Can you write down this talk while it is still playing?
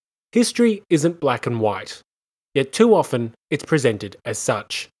History isn't black and white, yet too often it's presented as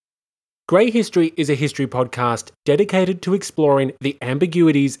such. Grey History is a history podcast dedicated to exploring the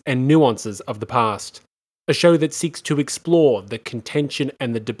ambiguities and nuances of the past. A show that seeks to explore the contention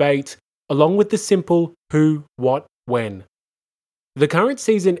and the debate, along with the simple who, what, when. The current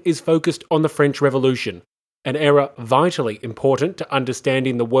season is focused on the French Revolution, an era vitally important to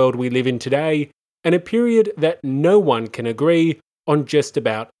understanding the world we live in today, and a period that no one can agree on just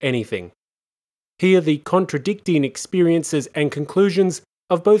about anything. Hear the contradicting experiences and conclusions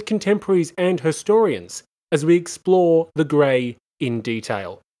of both contemporaries and historians as we explore the grey in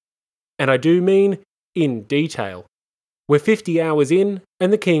detail. And I do mean in detail. We're 50 hours in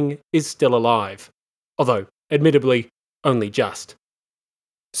and the king is still alive, although, admittedly, only just.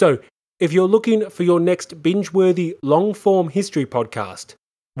 So, if you're looking for your next binge-worthy long-form history podcast,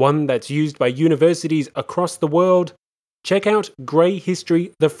 one that's used by universities across the world, check out Grey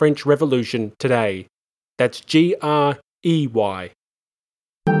History: The French Revolution today. That's Grey.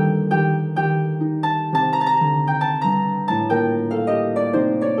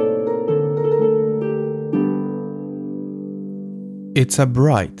 It's a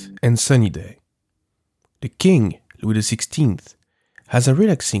bright and sunny day. The King, Louis XVI, has a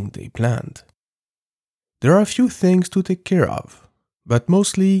relaxing day planned. There are a few things to take care of, but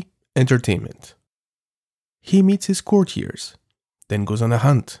mostly entertainment. He meets his courtiers, then goes on a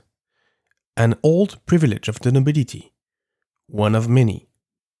hunt. An old privilege of the nobility, one of many.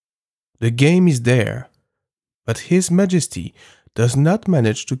 The game is there, but His Majesty does not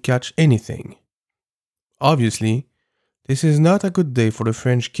manage to catch anything. Obviously, this is not a good day for the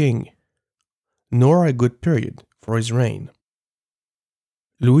French king, nor a good period for his reign.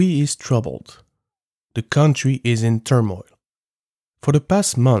 Louis is troubled. The country is in turmoil. For the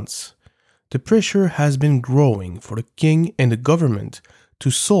past months, the pressure has been growing for the king and the government to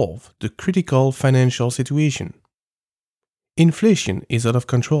solve the critical financial situation. Inflation is out of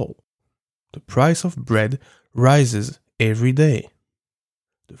control. The price of bread rises every day.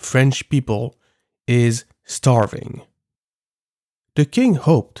 The French people is starving. The king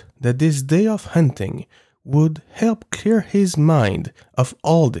hoped that this day of hunting would help clear his mind of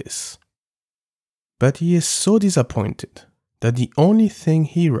all this. But he is so disappointed that the only thing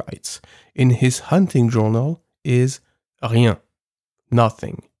he writes in his hunting journal is rien,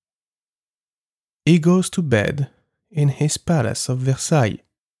 nothing. He goes to bed in his palace of Versailles,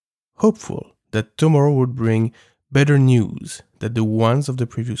 hopeful that tomorrow would bring better news than the ones of the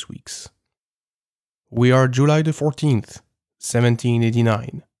previous weeks. We are July the 14th,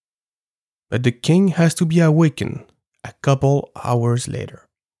 1789. But the king has to be awakened a couple hours later.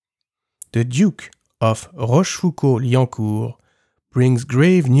 The Duke of Rochefoucauld-Liancourt brings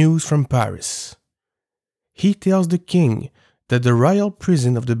grave news from Paris. He tells the king that the royal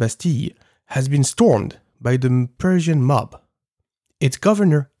prison of the Bastille has been stormed by the Parisian mob, its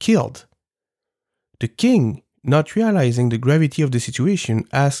governor killed. The king, not realizing the gravity of the situation,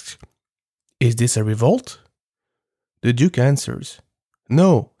 asks, "Is this a revolt?" The Duke answers,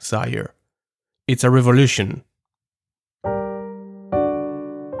 "No, sire, it's a revolution."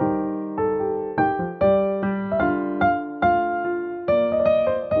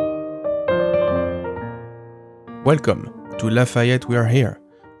 Welcome to Lafayette We Are Here,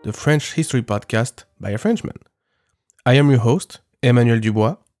 the French history podcast by a Frenchman. I am your host, Emmanuel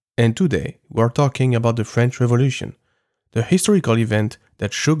Dubois, and today we are talking about the French Revolution, the historical event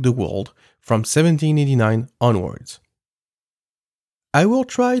that shook the world from 1789 onwards. I will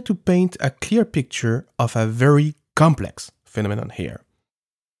try to paint a clear picture of a very complex phenomenon here.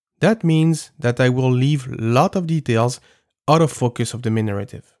 That means that I will leave a lot of details out of focus of the main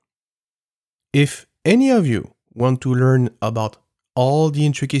narrative. If any of you want to learn about all the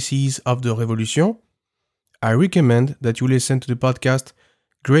intricacies of the Revolution, I recommend that you listen to the podcast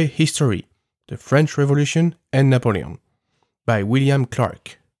Grey History: The French Revolution and Napoleon by William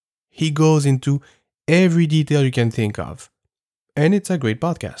Clark. He goes into every detail you can think of, and it's a great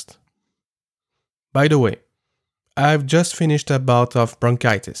podcast. By the way, I've just finished a bout of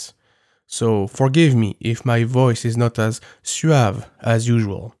bronchitis, so forgive me if my voice is not as suave as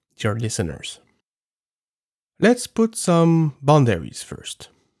usual, dear listeners. Let's put some boundaries first.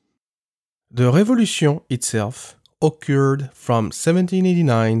 The Revolution itself occurred from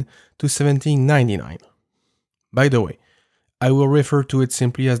 1789 to 1799. By the way, I will refer to it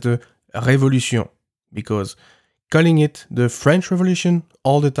simply as the Révolution, because calling it the French Revolution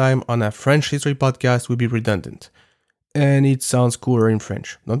all the time on a French history podcast would be redundant. And it sounds cooler in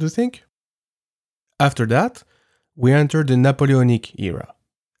French, don't you think? After that, we enter the Napoleonic era,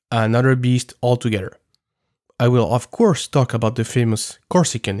 another beast altogether. I will of course talk about the famous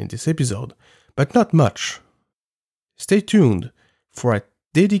Corsican in this episode, but not much. Stay tuned for a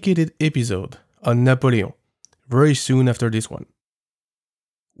dedicated episode on Napoleon very soon after this one.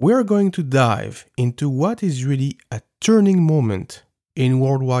 We are going to dive into what is really a turning moment in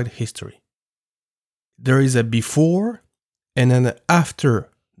worldwide history. There is a before and an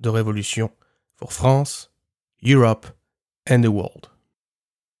after the Revolution for France, Europe, and the world.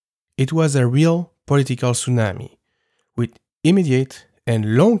 It was a real political tsunami with immediate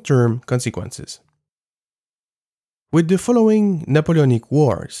and long-term consequences. With the following Napoleonic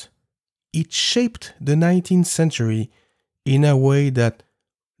Wars, it shaped the 19th century in a way that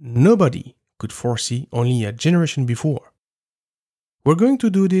nobody could foresee only a generation before. We're going to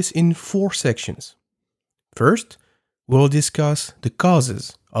do this in 4 sections. First, we'll discuss the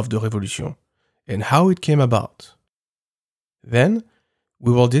causes of the revolution and how it came about. Then,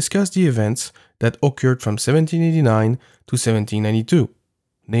 we will discuss the events that occurred from 1789 to 1792,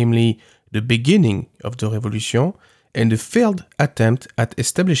 namely the beginning of the revolution and the failed attempt at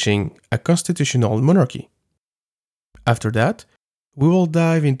establishing a constitutional monarchy. After that, we will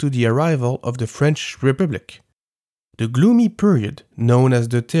dive into the arrival of the French Republic, the gloomy period known as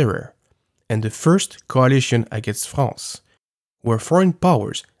the Terror, and the first coalition against France, where foreign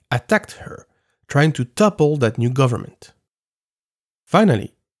powers attacked her, trying to topple that new government.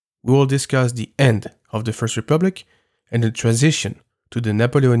 Finally, we will discuss the end of the First Republic and the transition to the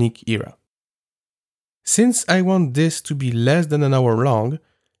Napoleonic era. Since I want this to be less than an hour long,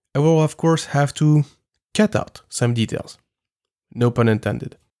 I will of course have to cut out some details. No pun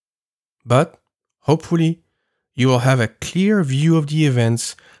intended. But, hopefully, you will have a clear view of the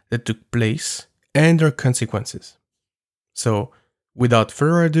events that took place and their consequences. So, without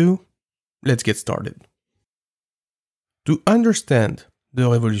further ado, let's get started. To understand the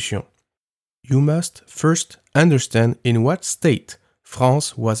revolution, you must first understand in what state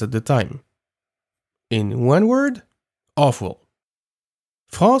France was at the time. In one word, awful.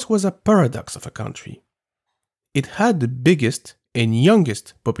 France was a paradox of a country. It had the biggest and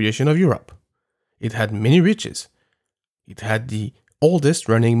youngest population of Europe. It had many riches. It had the oldest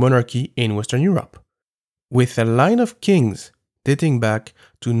running monarchy in Western Europe, with a line of kings dating back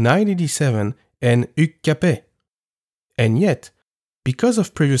to 987 and Hugues Capet. And yet, because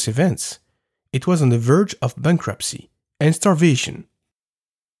of previous events, it was on the verge of bankruptcy and starvation.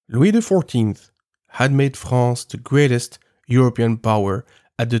 Louis XIV had made France the greatest European power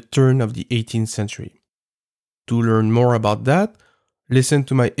at the turn of the 18th century. To learn more about that, listen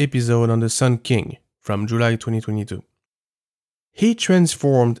to my episode on the Sun King from July 2022. He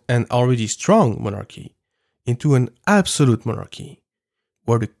transformed an already strong monarchy into an absolute monarchy,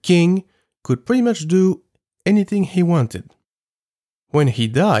 where the king could pretty much do anything he wanted. When he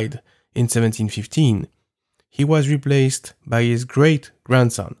died in 1715, he was replaced by his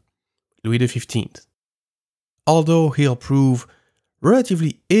great-grandson, Louis XV. Although he'll prove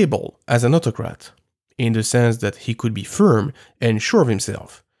relatively able as an autocrat, in the sense that he could be firm and sure of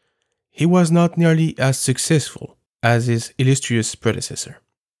himself, he was not nearly as successful as his illustrious predecessor.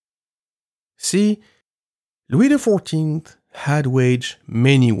 See, Louis XIV had waged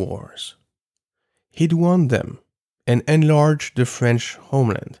many wars. He'd won them and enlarged the French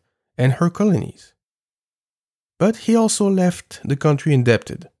homeland and her colonies. But he also left the country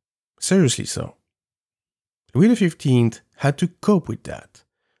indebted, seriously so. Louis XV had to cope with that,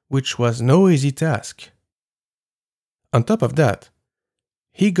 which was no easy task. On top of that,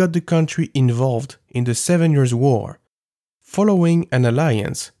 he got the country involved in the 7 Years' War, following an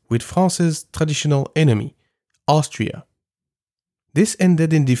alliance with France's traditional enemy, Austria. This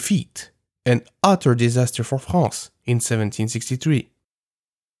ended in defeat and utter disaster for France in 1763.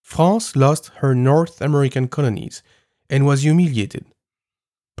 France lost her North American colonies and was humiliated.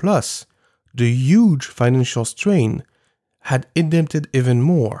 Plus, the huge financial strain had indented even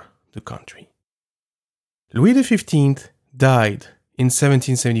more the country. Louis XV died in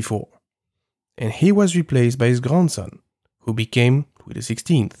 1774, and he was replaced by his grandson, who became Louis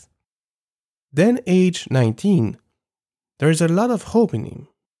XVI. Then, aged 19, there is a lot of hope in him.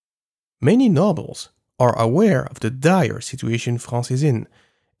 Many nobles are aware of the dire situation France is in,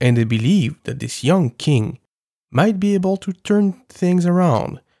 and they believe that this young king might be able to turn things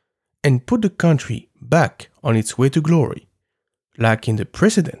around and put the country back on its way to glory, like in the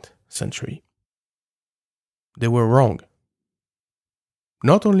precedent century. They were wrong.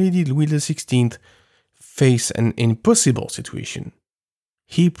 Not only did Louis XVI face an impossible situation,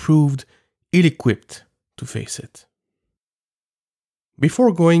 he proved ill-equipped to face it.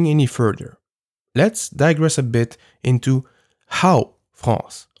 Before going any further, let's digress a bit into how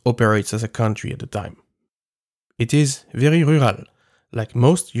France operates as a country at the time. It is very rural, like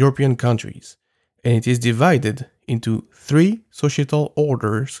most European countries, and it is divided into 3 societal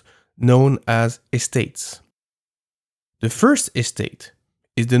orders known as estates. The first estate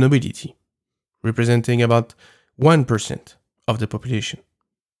is the nobility, representing about 1% of the population.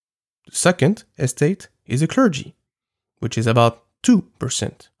 The second estate is the clergy, which is about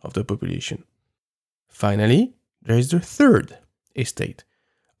 2% of the population. Finally, there is the third estate,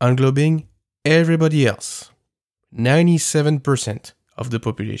 englobing everybody else, 97% of the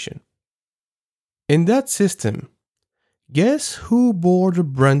population. In that system, guess who bore the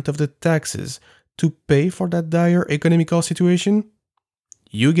brunt of the taxes to pay for that dire economical situation?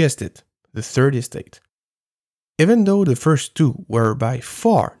 You guessed it, the third estate. Even though the first 2 were by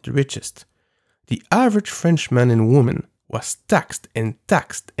far the richest, the average Frenchman and woman was taxed and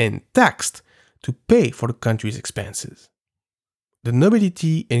taxed and taxed to pay for the country's expenses. The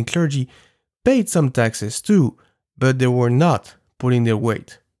nobility and clergy paid some taxes too, but they were not pulling their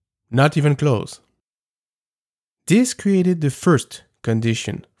weight, not even close. This created the first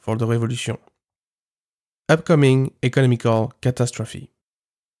condition for the revolution: upcoming economical catastrophe.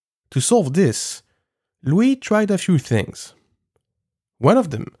 To solve this, Louis tried a few things. One of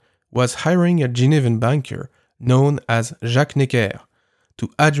them was hiring a Genevan banker known as Jacques Necker to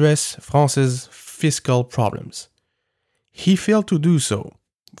address France's fiscal problems. He failed to do so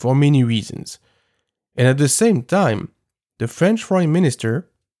for many reasons, and at the same time, the French foreign minister,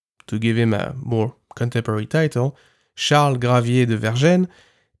 to give him a more contemporary title, Charles Gravier de Vergennes,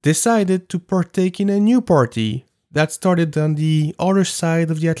 decided to partake in a new party that started on the other side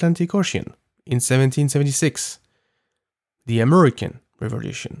of the Atlantic Ocean in 1776, the American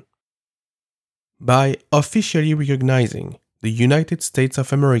Revolution. By officially recognizing the United States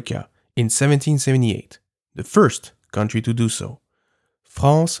of America in 1778, the first country to do so,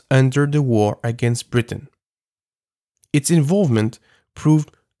 France entered the war against Britain. Its involvement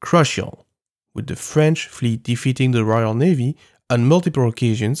proved crucial, with the French fleet defeating the Royal Navy on multiple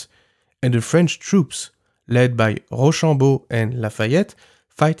occasions, and the French troops, led by Rochambeau and Lafayette,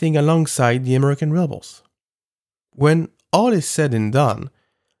 fighting alongside the American rebels. When all is said and done,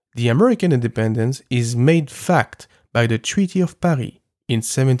 the American independence is made fact by the Treaty of Paris in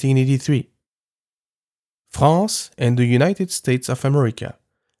 1783. France and the United States of America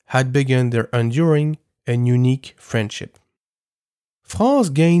had begun their enduring and unique friendship. France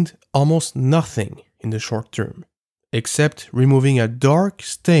gained almost nothing in the short term, except removing a dark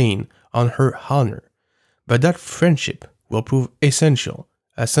stain on her honor, but that friendship will prove essential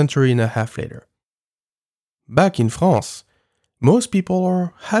a century and a half later. Back in France, most people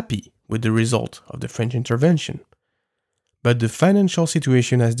are happy with the result of the French intervention, but the financial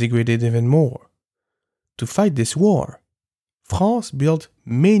situation has degraded even more. To fight this war, France built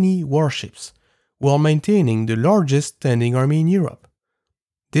many warships while maintaining the largest standing army in Europe.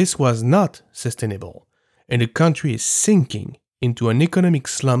 This was not sustainable, and the country is sinking into an economic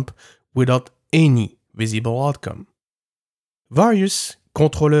slump without any visible outcome. Various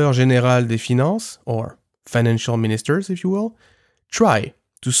contrôleurs généraux des finances, or financial ministers if you will, try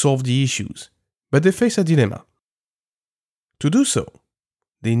to solve the issues, but they face a dilemma. To do so,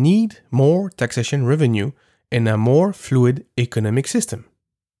 they need more taxation revenue and a more fluid economic system.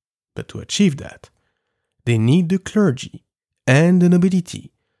 But to achieve that, they need the clergy and the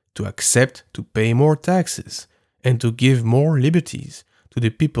nobility to accept to pay more taxes and to give more liberties to the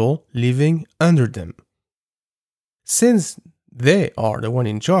people living under them. Since they are the one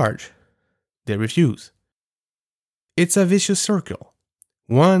in charge, they refuse. It's a vicious circle,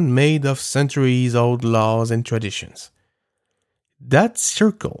 one made of centuries-old laws and traditions. That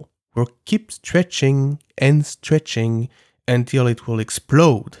circle will keep stretching and stretching until it will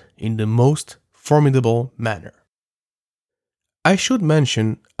explode in the most formidable manner. I should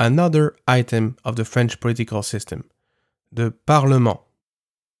mention another item of the French political system, the Parlement.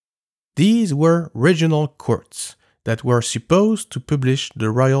 These were regional courts that were supposed to publish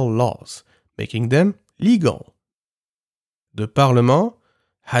the royal laws, making them legal. The Parlement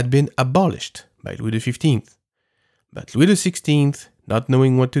had been abolished by Louis XV, but Louis XVI, not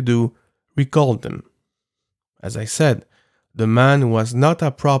knowing what to do, recalled them. As I said, the man was not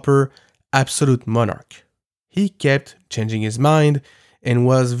a proper, absolute monarch. He kept changing his mind and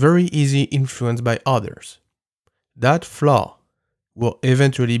was very easily influenced by others. That flaw will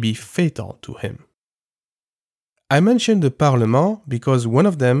eventually be fatal to him. I mentioned the Parlement because one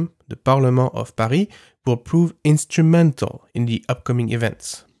of them, the Parlement of Paris, will prove instrumental in the upcoming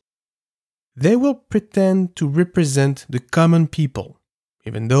events. They will pretend to represent the common people,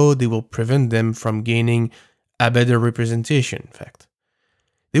 even though they will prevent them from gaining a better representation, in fact.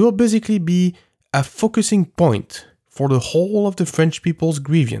 They will basically be a focusing point for the whole of the French people's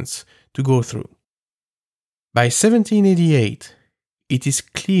grievance to go through. By 1788, it is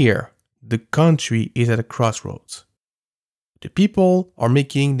clear the country is at a crossroads. The people are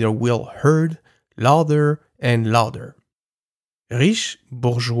making their will heard louder and louder. Rich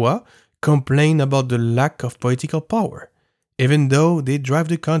bourgeois complain about the lack of political power, even though they drive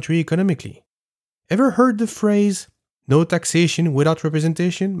the country economically. Ever heard the phrase, "no taxation without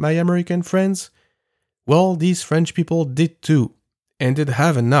representation," my American friends? Well, these French people did too, and did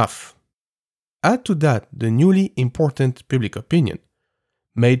have enough. Add to that the newly important public opinion,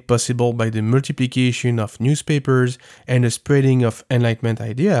 made possible by the multiplication of newspapers and the spreading of Enlightenment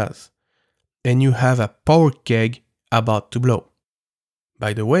ideas, and you have a power keg about to blow.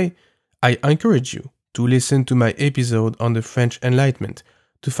 By the way, I encourage you to listen to my episode on the French Enlightenment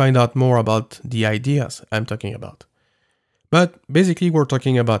to find out more about the ideas I'm talking about. But basically, we're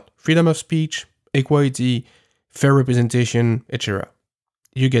talking about freedom of speech, equality, fair representation, etc.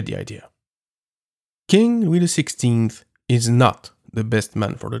 You get the idea. King Louis XVI is not the best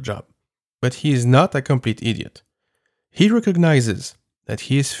man for the job, but he is not a complete idiot. He recognizes that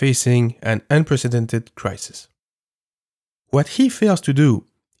he is facing an unprecedented crisis. What he fails to do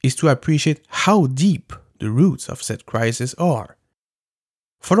is to appreciate how deep the roots of said crisis are.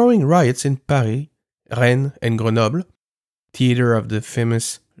 Following riots in Paris, Rennes, and Grenoble, theater of the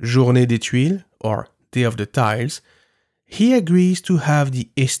famous Journée des Tuiles, or Day of the Tiles, he agrees to have the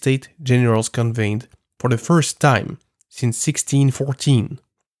Estates Generals convened for the first time since 1614.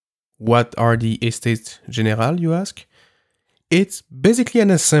 What are the Estates Generales, you ask? It's basically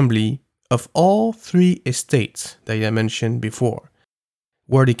an assembly of all three estates that I mentioned before,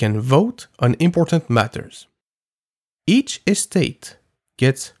 where they can vote on important matters. Each estate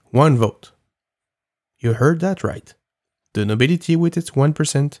gets one vote. You heard that right. The nobility with its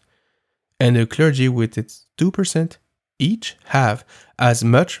 1% and the clergy with its 2% each have as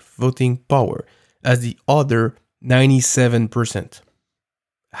much voting power as the other 97%.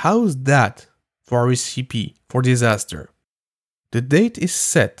 How's that for a recipe for disaster? The date is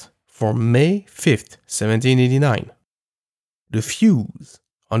set for May 5th, 1789. The fuse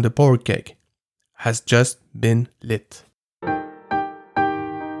on the power keg has just been lit.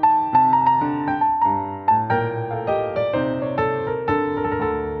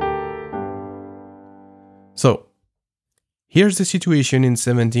 So, here's the situation in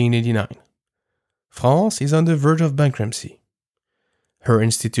 1789. France is on the verge of bankruptcy. Her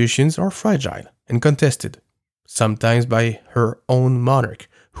institutions are fragile and contested, sometimes by her own monarch,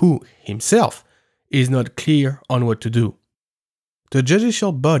 who, himself, is not clear on what to do. The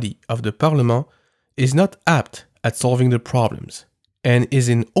judicial body of the Parlement is not apt at solving the problems, and is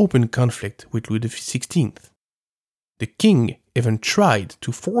in open conflict with Louis XVI. The king even tried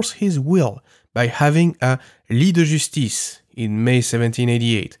to force his will by having a lit de justice in May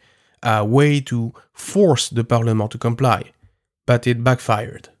 1788, a way to force the Parlement to comply, but it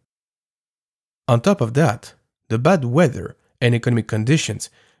backfired. On top of that, the bad weather and economic conditions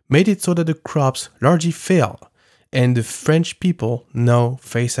made it so that the crops largely failed, and the French people now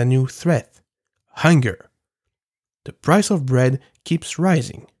face a new threat: hunger. The price of bread keeps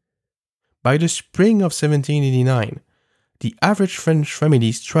rising. By the spring of 1789, the average French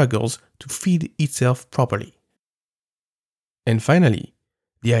family struggles to feed itself properly. And finally,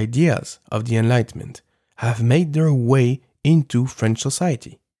 the ideas of the Enlightenment have made their way into French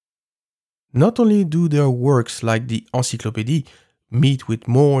society. Not only do their works like the Encyclopédie meet with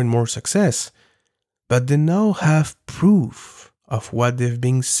more and more success, but they now have proof of what they've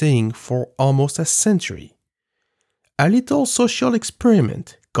been saying for almost a century. A little social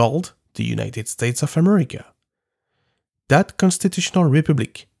experiment called the United States of America. That constitutional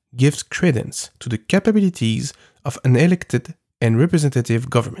republic gives credence to the capabilities of an elected and representative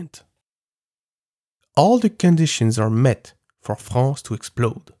government. All the conditions are met for France to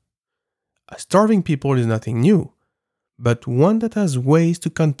explode. A starving people is nothing new, but one that has ways to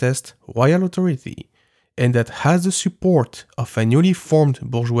contest royal authority and that has the support of a newly formed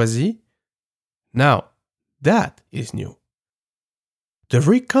bourgeoisie, now that is new. The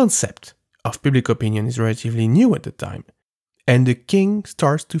very concept of public opinion is relatively new at the time, and the king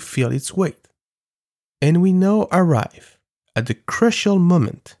starts to feel its weight. And we now arrive at the crucial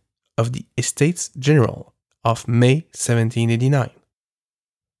moment of the Estates General of May 1789.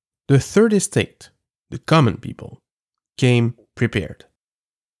 The third estate, the common people, came prepared.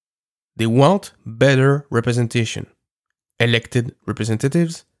 They want better representation, elected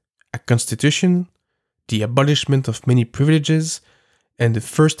representatives, a constitution, the abolishment of many privileges, and the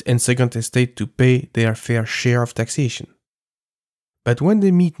first and second estate to pay their fair share of taxation. But when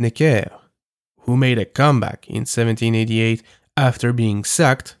they meet Necker, who made a comeback in 1788 after being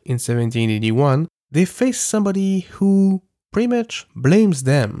sacked in 1781, they face somebody who pretty much blames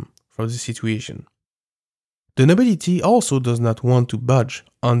them for the situation. The nobility also does not want to budge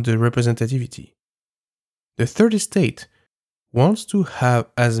on the representativity. The third estate wants to have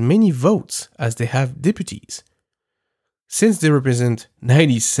as many votes as they have deputies. Since they represent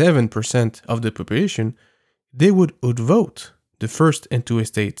 97% of the population, they would outvote the first and two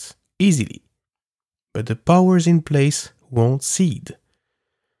estates easily. But the powers in place won't cede.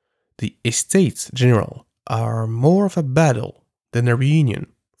 The Estates General are more of a battle than a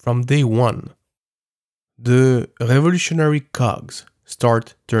reunion from day one. The revolutionary cogs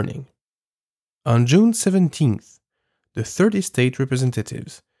start turning. On June 17th, the Third Estate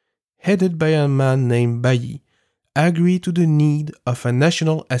representatives, headed by a man named Bailly, agree to the need of a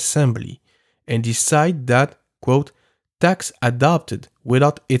national assembly and decide that, quote, tax adopted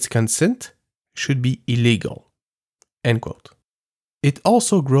without its consent should be illegal, end quote. It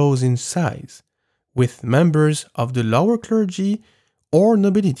also grows in size, with members of the lower clergy or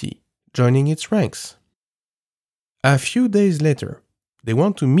nobility joining its ranks. A few days later, they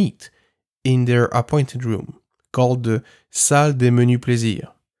want to meet in their appointed room, called the Salle des Menus Plaisirs.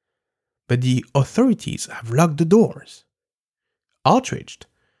 But the authorities have locked the doors. Outraged,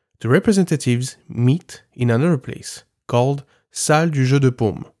 the representatives meet in another place, called Salle du Jeu de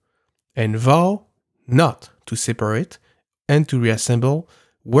Paume, and vow not to separate and to reassemble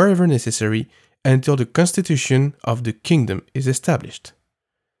wherever necessary until the constitution of the kingdom is established.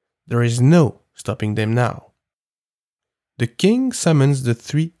 There is no stopping them now. The king summons the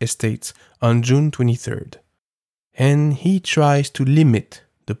three estates on June 23rd, and he tries to limit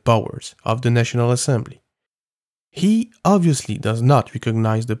the powers of the National Assembly. He obviously does not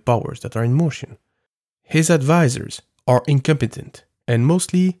recognize the powers that are in motion. His advisors are incompetent and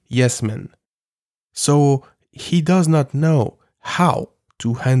mostly yes men. So he does not know how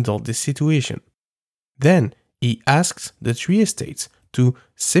to handle this situation. Then he asks the three estates to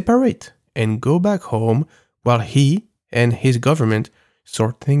separate and go back home while he and his government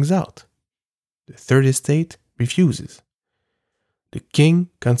sort things out. The third estate refuses. The king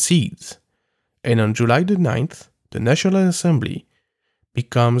concedes, and on July the 9th, the National Assembly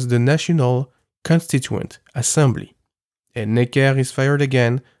becomes the National Constituent Assembly, and Necker is fired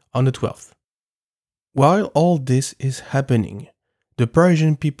again on the 12th. While all this is happening, the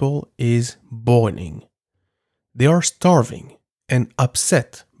Parisian people is boiling. They are starving and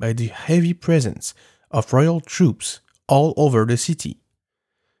upset by the heavy presence of royal troops all over the city.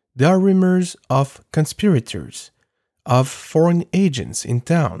 There are rumors of conspirators, of foreign agents in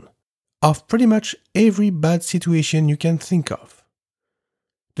town, of pretty much every bad situation you can think of.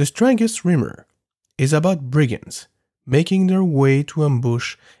 The strongest rumor is about brigands making their way to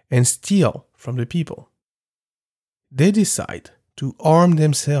ambush and steal from the people. They decide to arm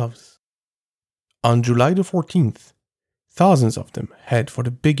themselves. On July the 14th, thousands of them head for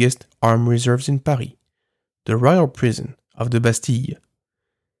the biggest armed reserves in Paris, the royal prison of the Bastille.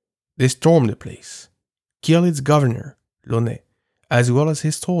 They storm the place, kill its governor, Launay, as well as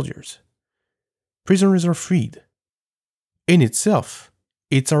his soldiers. Prisoners are freed. In itself,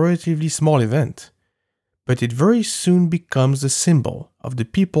 it's a relatively small event, but it very soon becomes the symbol of the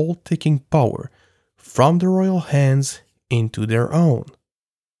people taking power from the royal hands into their own.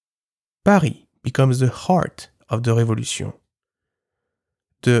 Paris becomes the heart of the Revolution.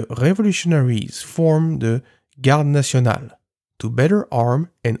 The revolutionaries form the Garde Nationale to better arm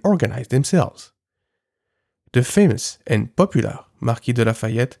and organize themselves. The famous and popular Marquis de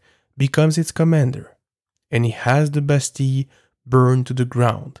Lafayette becomes its commander, and he has the Bastille burned to the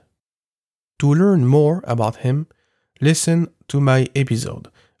ground. To learn more about him, listen to my episode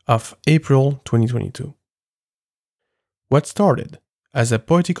of April 2022. What started as a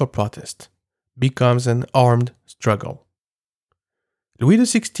political protest becomes an armed struggle. Louis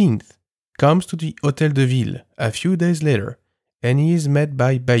XVI comes to the Hôtel de Ville a few days later, and he is met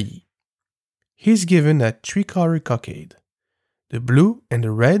by Bailly. He is given a three-color cockade. The blue and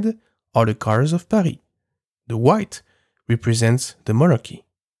the red are the colors of Paris. The white represents the monarchy.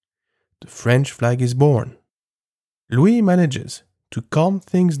 The French flag is born. Louis manages to calm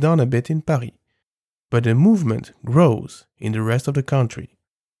things down a bit in Paris, but the movement grows in the rest of the country.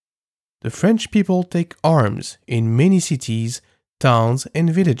 The French people take arms in many cities, towns, and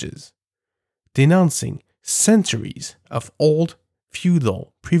villages, denouncing centuries of old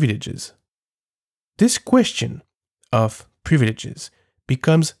feudal privileges. This question of privileges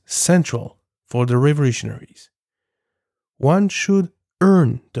becomes central for the revolutionaries. One should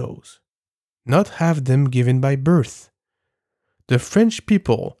earn those, not have them given by birth. The French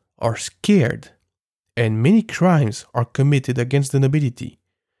people are scared, and many crimes are committed against the nobility.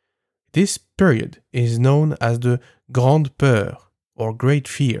 This period is known as the Grande Peur, or Great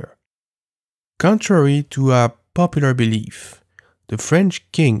Fear. Contrary to a popular belief, the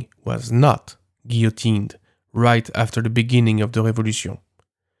French king was not guillotined right after the beginning of the Revolution.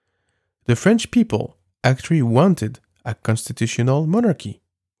 The French people actually wanted a constitutional monarchy,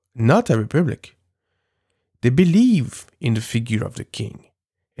 not a republic. They believe in the figure of the king,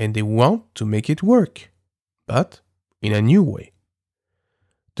 and they want to make it work, but in a new way.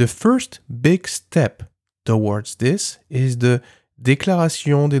 The first big step towards this is the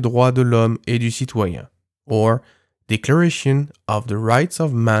Déclaration des droits de l'homme et du citoyen, or Declaration of the Rights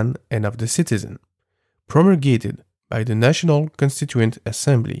of Man and of the Citizen, promulgated by the National Constituent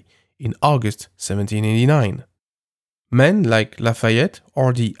Assembly in August 1789. Men like Lafayette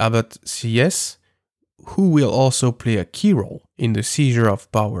or the Abbot Sieyès, who will also play a key role in the seizure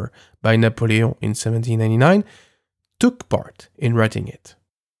of power by Napoleon in 1799, took part in writing it.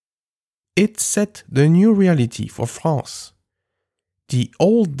 It set the new reality for France. The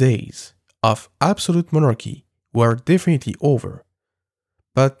old days of absolute monarchy were definitely over,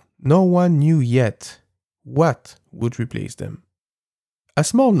 but no one knew yet what would replace them. A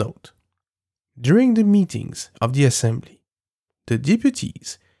small note. During the meetings of the Assembly, the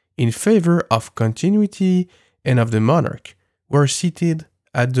deputies in favor of continuity and of the monarch were seated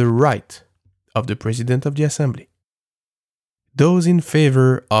at the right of the President of the Assembly. Those in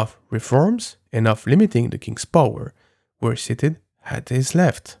favor of reforms and of limiting the king's power were seated at his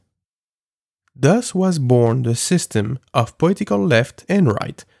left. Thus was born the system of political left and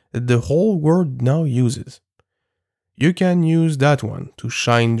right that the whole world now uses. You can use that one to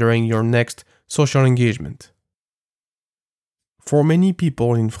shine during your next social engagement. For many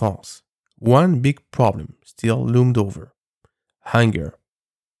people in France, one big problem still loomed over: hunger.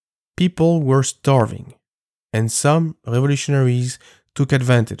 People were starving, and some revolutionaries took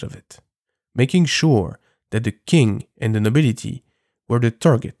advantage of it, making sure that the king and the nobility were the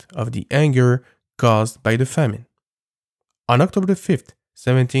target of the anger caused by the famine. On October 5th,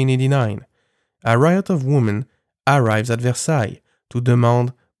 1789, a riot of women arrives at Versailles to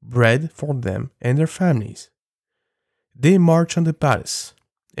demand bread for them and their families. They march on the palace,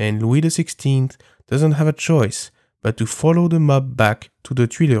 and Louis XVI doesn't have a choice but to follow the mob back to the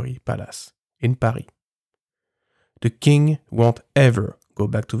Tuileries Palace in Paris. The king won't ever go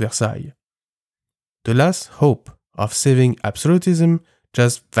back to Versailles. The last hope of saving absolutism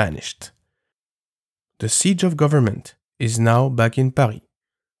just vanished. The siege of government is now back in Paris,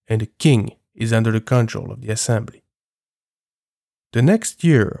 and the king is under the control of the Assembly. The next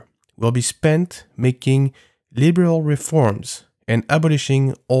year will be spent making liberal reforms and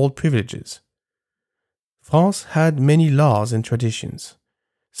abolishing old privileges. France had many laws and traditions,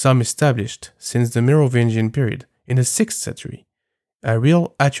 some established since the Merovingian period in the 6th century, a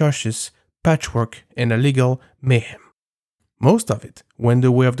real atrocious patchwork and a legal mayhem. Most of it went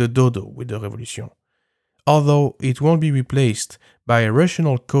the way of the dodo with the Revolution, although it won't be replaced by a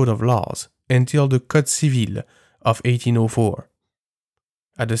rational code of laws until the Code Civil of 1804.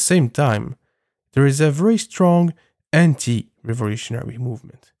 At the same time, there is a very strong anti-revolutionary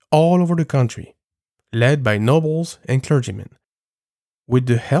movement all over the country, led by nobles and clergymen, with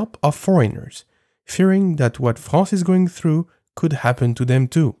the help of foreigners, fearing that what France is going through could happen to them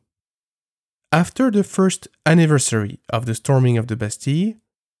too. After the first anniversary of the storming of the Bastille,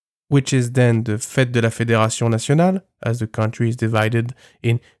 which is then the Fête de la Fédération Nationale, as the country is divided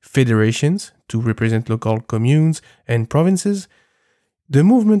in federations to represent local communes and provinces, the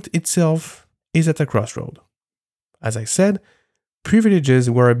movement itself is at a crossroad. As I said, privileges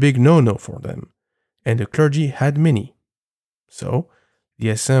were a big no-no for them, and the clergy had many. So, the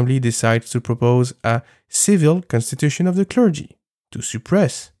Assembly decides to propose a civil constitution of the clergy to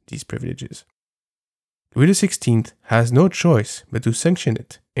suppress these privileges. Louis XVI has no choice but to sanction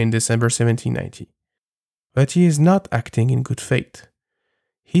it in December 1790. But he is not acting in good faith.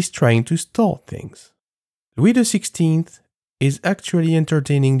 He's trying to stall things. Louis XVI is actually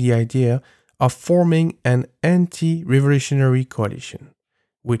entertaining the idea of forming an anti-revolutionary coalition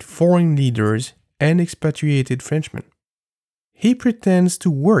with foreign leaders and expatriated Frenchmen. He pretends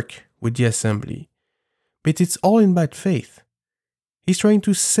to work with the Assembly, but it's all in bad faith. He's trying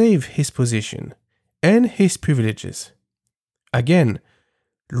to save his position and his privileges. Again,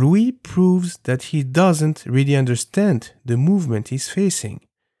 Louis proves that he doesn't really understand the movement he's facing.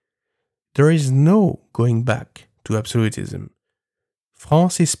 There is no going back to absolutism.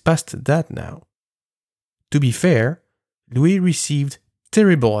 France is past that now. To be fair, Louis received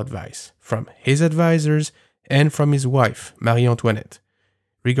terrible advice from his advisors and from his wife, Marie Antoinette,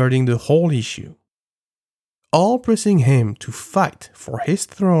 regarding the whole issue, all pressing him to fight for his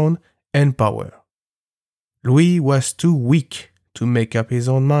throne and power. Louis was too weak to make up his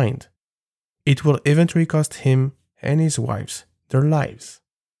own mind. It will eventually cost him and his wives their lives.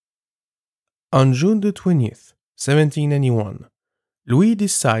 On June the 20th, 1791, Louis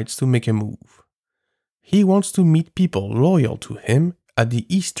decides to make a move. He wants to meet people loyal to him at the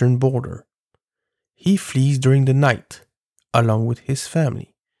eastern border. He flees during the night, along with his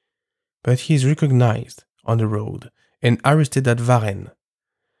family. But he is recognized on the road and arrested at Varennes.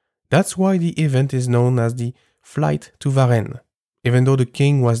 That's why the event is known as the Flight to Varennes, even though the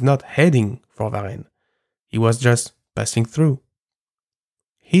king was not heading for Varennes. He was just passing through.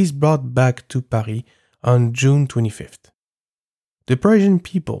 He's brought back to Paris on June 25th. The Parisian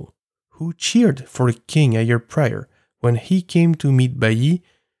people, who cheered for the king a year prior when he came to meet Bailly,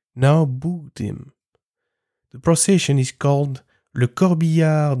 now booed him. The procession is called Le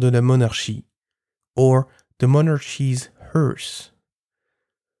Corbillard de la Monarchie, or the monarchy's hearse.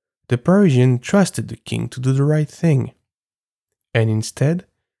 The Parisians trusted the king to do the right thing, and instead,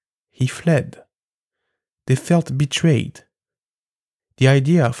 he fled. They felt betrayed. The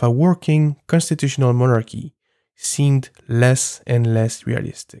idea of a working constitutional monarchy seemed less and less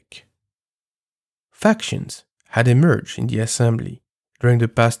realistic. Factions had emerged in the assembly during the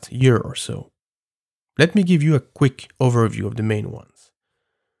past year or so. Let me give you a quick overview of the main ones.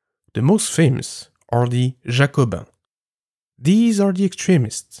 The most famous are the Jacobins. These are the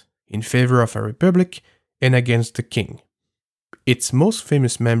extremists in favor of a republic and against the king. Its most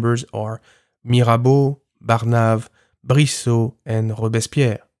famous members are Mirabeau, Barnave, Brissot, and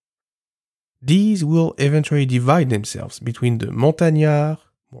Robespierre. These will eventually divide themselves between the Montagnards,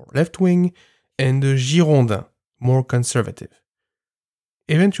 more left-wing, and the Girondins, more conservative.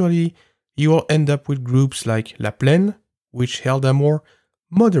 Eventually, you will end up with groups like La Plaine, which held a more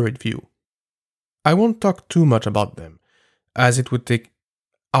moderate view. I won't talk too much about them, as it would take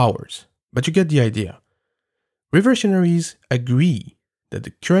hours, but you get the idea. Revolutionaries agree that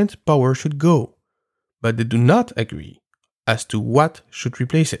the current power should go, but they do not agree as to what should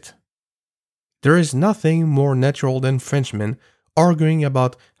replace it. There is nothing more natural than Frenchmen arguing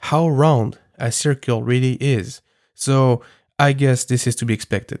about how round a circle really is, so I guess this is to be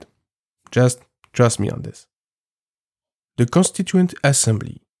expected. Just trust me on this. The Constituent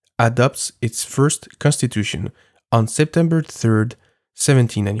Assembly adopts its first constitution on September 3rd,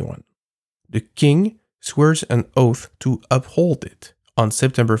 1791. The king swears an oath to uphold it on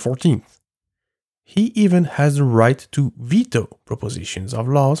September 14th. He even has the right to veto propositions of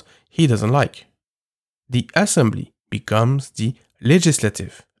laws he doesn't like. The assembly becomes the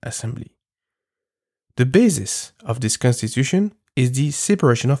Legislative Assembly. The basis of this constitution is the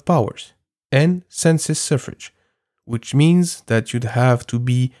separation of powers and census suffrage, which means that you'd have to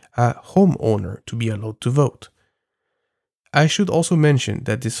be a homeowner to be allowed to vote. I should also mention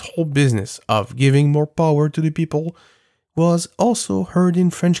that this whole business of giving more power to the people was also heard in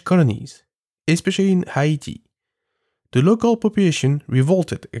French colonies, especially in Haiti. The local population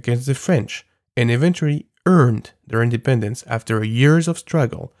revolted against the French and eventually earned their independence after years of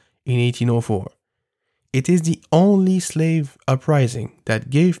struggle in 1804. It is the only slave uprising that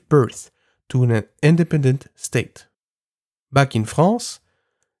gave birth to an independent state. Back in France,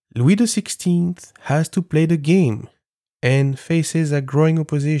 Louis XVI has to play the game and faces a growing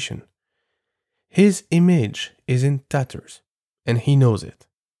opposition. His image is in tatters, and he knows it.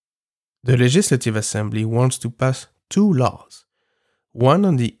 The Legislative Assembly wants to pass two laws, one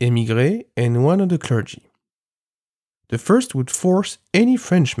on the émigrés and one on the clergy. The first would force any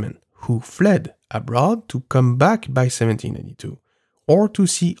Frenchman who fled abroad to come back by 1792, or to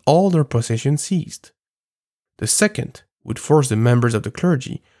see all their possessions seized. The second would force the members of the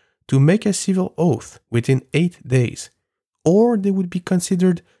clergy to make a civil oath within 8 days, or they would be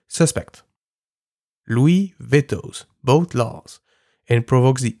considered suspect. Louis vetoes both laws and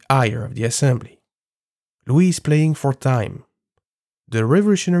provokes the ire of the assembly. Louis is playing for time. The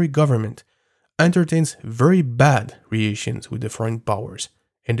revolutionary government entertains very bad relations with the foreign powers,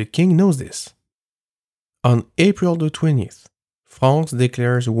 and the king knows this. On April the 20th, France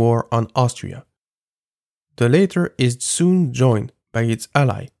declares war on Austria. The latter is soon joined by its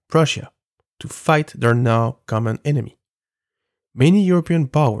ally, Prussia, to fight their now common enemy. Many European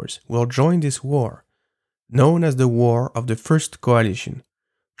powers will join this war, known as the War of the First Coalition,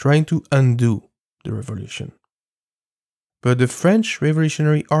 trying to undo the revolution. But the French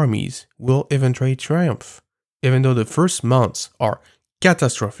revolutionary armies will eventually triumph, even though the first months are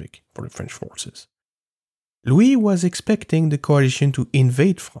catastrophic for the French forces. Louis was expecting the coalition to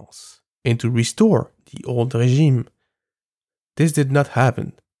invade France and to restore the old regime. This did not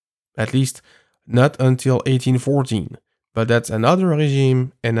happen, at least not until 1814, but that's another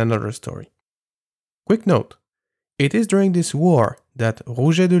regime and another story. Quick note, it is during this war that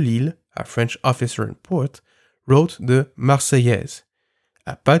Roger de Lille, a French officer and poet, wrote the Marseillaise,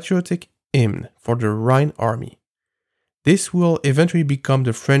 a patriotic hymn for the Rhine army. This will eventually become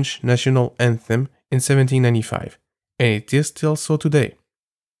the French national anthem in 1795, and it is still so today.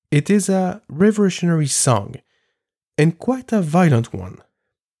 It is a revolutionary song, and quite a violent one.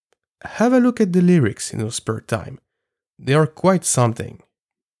 Have a look at the lyrics in your spare time. They are quite something.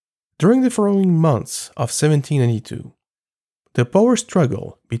 During the following months of 1792, the power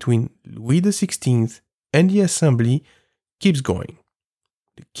struggle between Louis XVI and the Assembly keeps going.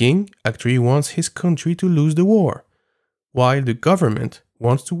 The king actually wants his country to lose the war, while the government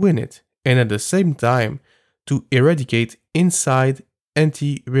wants to win it, and at the same time to eradicate inside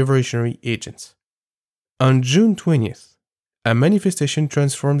anti-revolutionary agents. On June 20th, a manifestation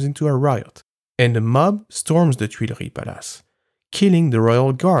transforms into a riot, and the mob storms the Tuileries Palace, killing the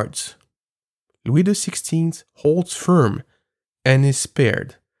royal guards. Louis XVI holds firm and is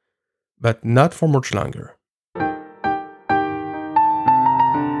spared, but not for much longer.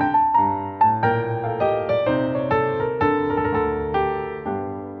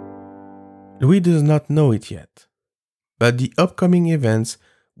 Louis does not know it yet, but the upcoming events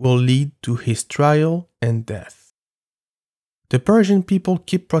will lead to his trial and death. The Parisian people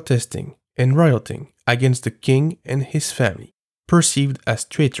keep protesting and rioting against the king and his family, perceived as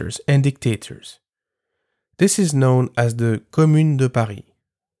traitors and dictators. This is known as the Commune de Paris.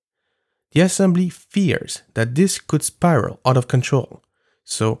 The Assembly fears that this could spiral out of control,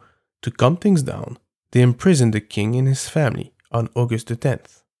 so, to calm things down, they imprison the king and his family on August the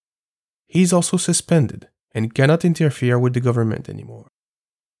 10th. He is also suspended and cannot interfere with the government anymore.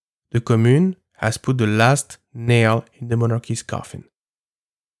 The Commune has put the last nail in the monarchy's coffin.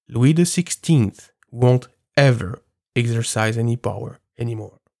 Louis XVI won't ever exercise any power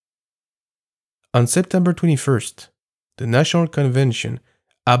anymore. On September 21st, the National Convention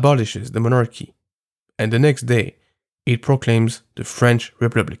abolishes the monarchy, and the next day, it proclaims the French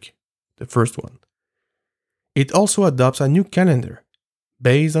Republic, the first one. It also adopts a new calendar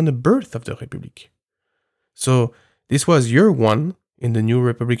based on the birth of the Republic. So, this was year 1 in the new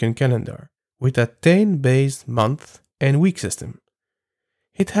Republican calendar, with a 10-based month and week system.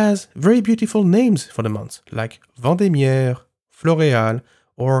 It has very beautiful names for the months, like Vendémiaire, Floréal,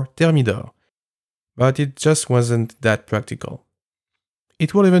 or Thermidor, but it just wasn't that practical.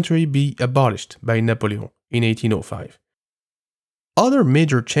 It will eventually be abolished by Napoleon in 1805. Other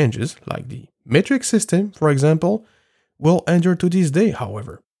major changes, like the metric system, for example, will endure to this day,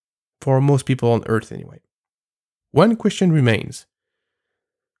 however, for most people on Earth anyway. One question remains: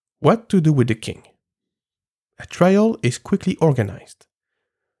 what to do with the king? A trial is quickly organized.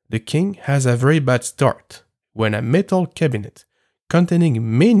 The king has a very bad start when a metal cabinet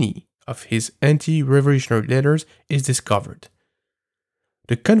containing many of his anti-revolutionary letters is discovered.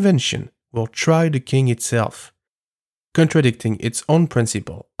 The convention will try the king itself, contradicting its own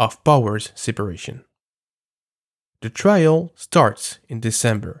principle of powers separation. The trial starts in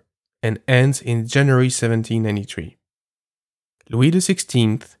December and ends in January 1793. Louis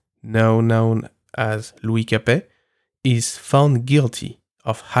XVI, now known as Louis Capet, is found guilty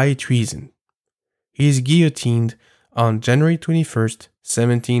of high treason. He is guillotined on January 21st,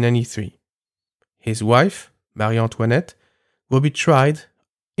 1793. His wife, Marie Antoinette, will be tried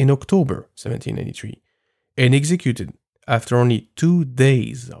in October 1793 and executed after only 2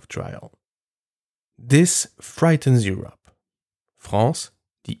 days of trial. This frightens Europe. France,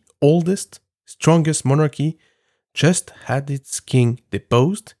 the oldest, strongest monarchy, just had its king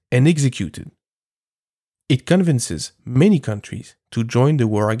deposed and executed. It convinces many countries to join the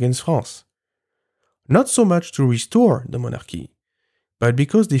war against France. Not so much to restore the monarchy, but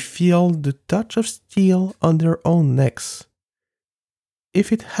because they feel the touch of steel on their own necks.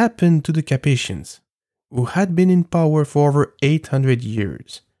 If it happened to the Capetians, who had been in power for over 800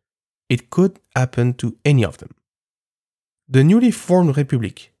 years, it could happen to any of them. The newly formed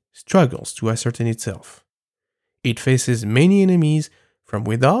republic struggles to ascertain itself. It faces many enemies from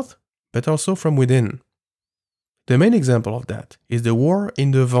without, but also from within. The main example of that is the war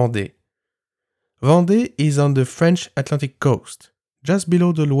in the Vendée. Vendée is on the French Atlantic coast, just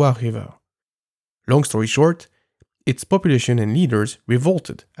below the Loire River. Long story short, its population and leaders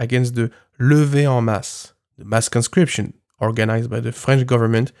revolted against the levée en masse, the mass conscription organized by the French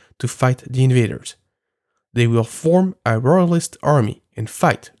government to fight the invaders. They will form a royalist army and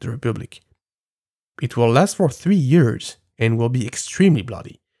fight the Republic. It will last for 3 years and will be extremely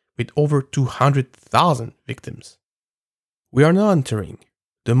bloody, with over 200,000 victims. We are now entering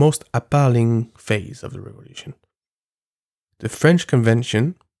the most appalling phase of the revolution. The French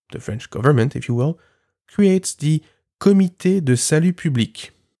Convention, the French government, if you will, creates the Comité de Salut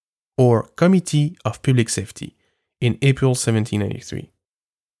Public, or Committee of Public Safety, in April 1793.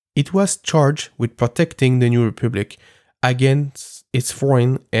 It was charged with protecting the new republic against its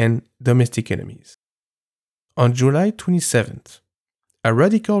foreign and domestic enemies. On July 27th, a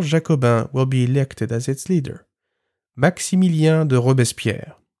radical Jacobin will be elected as its leader, Maximilien de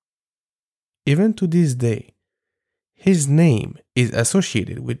Robespierre. Even to this day, his name is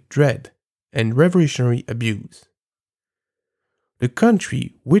associated with dread and revolutionary abuse. The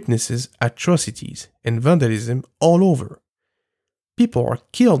country witnesses atrocities and vandalism all over. People are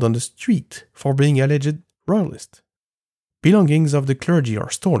killed on the street for being alleged royalists. Belongings of the clergy are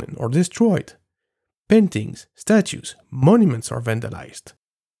stolen or destroyed. Paintings, statues, monuments are vandalized.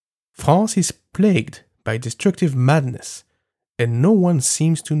 France is plagued by destructive madness, and no one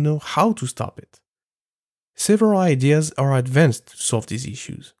seems to know how to stop it. Several ideas are advanced to solve these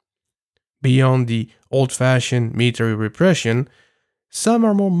issues. Beyond the old-fashioned military repression, some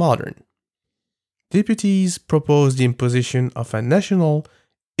are more modern. Deputies propose the imposition of a national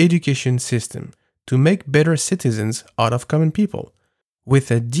education system to make better citizens out of common people, with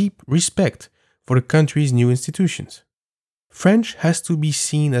a deep respect for the country's new institutions. French has to be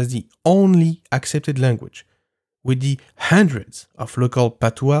seen as the only accepted language, with the hundreds of local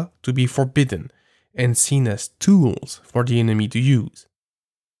patois to be forbidden and seen as tools for the enemy to use.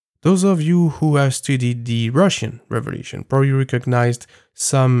 Those of you who have studied the Russian Revolution probably recognized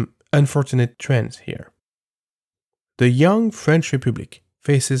some unfortunate trends here. The young French Republic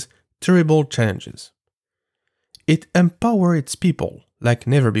faces terrible challenges. It empowers its people like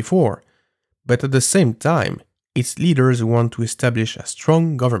never before, but at the same time, its leaders want to establish a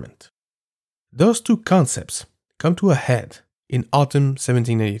strong government. Those two concepts come to a head in autumn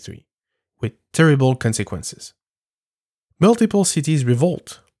 1783, with terrible consequences. Multiple cities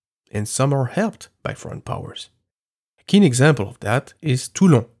revolt, and some are helped by foreign powers. A keen example of that is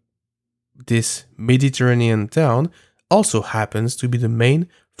Toulon. This Mediterranean town also happens to be the main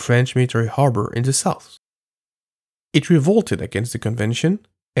French military harbor in the south. It revolted against the convention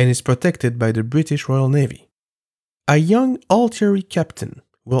and is protected by the British Royal Navy. A young artillery captain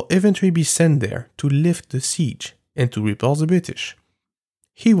will eventually be sent there to lift the siege and to repulse the British.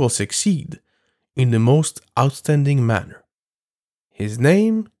 He will succeed in the most outstanding manner. His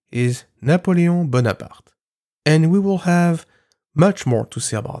name is Napoleon Bonaparte, and we will have much more to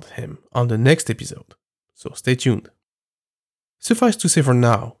say about him on the next episode, so stay tuned. Suffice to say for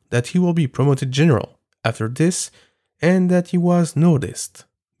now that he will be promoted general after this and that he was noticed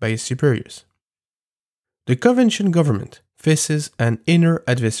by his superiors. The convention government faces an inner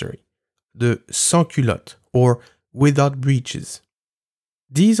adversary, the sans-culottes, or without breeches.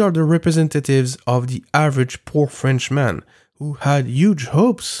 These are the representatives of the average poor Frenchman who had huge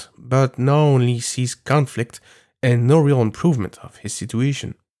hopes but now only sees conflict and no real improvement of his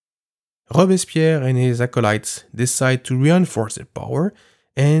situation. Robespierre and his acolytes decide to reinforce their power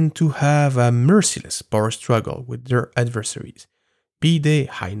and to have a merciless power struggle with their adversaries, be they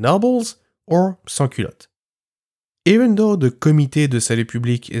high nobles or sans-culottes. Even though the Comité de Salut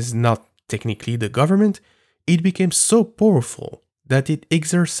Public is not technically the government, it became so powerful that it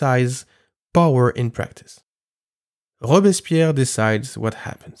exercises power in practice. Robespierre decides what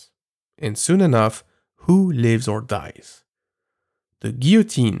happens, and soon enough, who lives or dies. The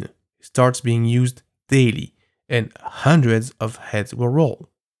guillotine starts being used daily, and hundreds of heads will roll.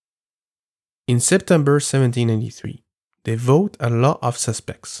 In September 1793, they vote a law of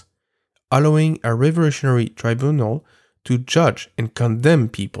suspects, allowing a revolutionary tribunal to judge and condemn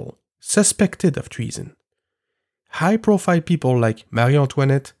people suspected of treason. High-profile people like Marie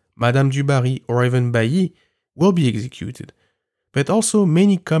Antoinette, Madame du Barry, or even Bailly will be executed, but also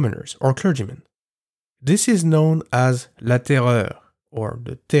many commoners or clergymen. This is known as La Terreur, or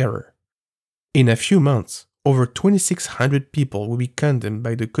the Terror. In a few months, over 2,600 people will be condemned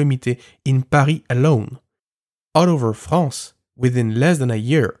by the Comité in Paris alone. All over France, within less than a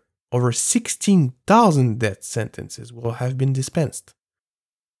year, over 16,000 death sentences will have been dispensed.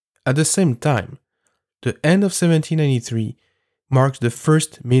 At the same time, the end of 1793 marks the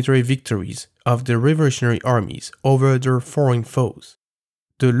first military victories of the revolutionary armies over their foreign foes.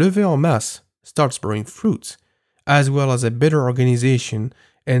 The levée en masse starts bearing fruits, as well as a better organization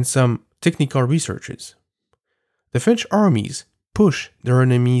and some technical researches. The French armies push their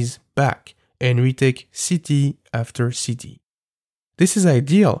enemies back and retake city after city. This is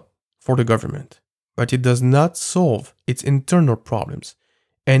ideal for the government, but it does not solve its internal problems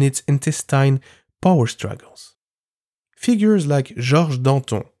and its intestine power struggles. figures like Georges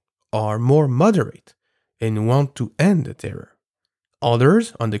Danton are more moderate and want to end the terror.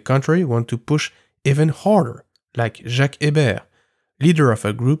 Others, on the contrary, want to push even harder, like Jacques Hébert, leader of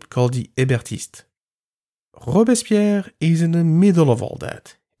a group called the Hébertistes. Robespierre is in the middle of all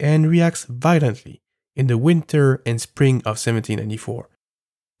that and reacts violently in the winter and spring of 1794,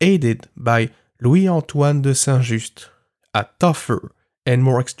 aided by Louis-Antoine de Saint-Just, a tougher and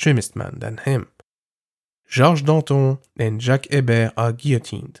more extremist man than him. Georges Danton and Jacques Hébert are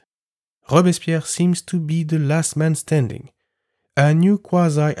guillotined. Robespierre seems to be the last man standing, a new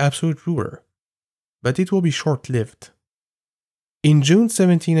quasi-absolute ruler, but it will be short-lived. In June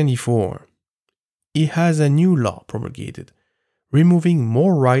 1794, he has a new law promulgated, removing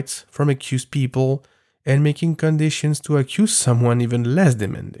more rights from accused people and making conditions to accuse someone even less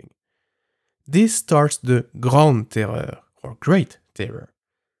demanding. This starts the Grande Terreur, or Great Terror.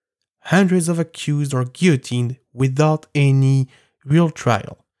 Hundreds of accused are guillotined without any real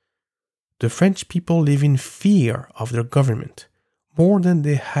trial. The French people live in fear of their government, more than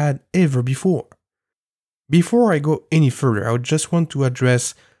they had ever before. Before I go any further, I would just want to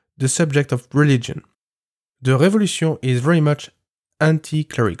address the subject of religion. The Revolution is very much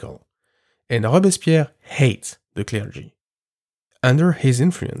anti-clerical, and Robespierre hates the clergy. Under his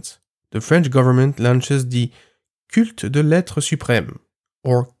influence, the French government launches the Culte de l'Être Suprême,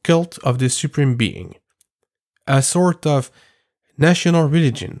 or Cult of the Supreme Being, a sort of national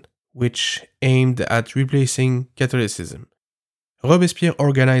religion which aimed at replacing Catholicism. Robespierre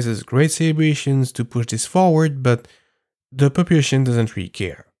organizes great celebrations to push this forward, but the population doesn't really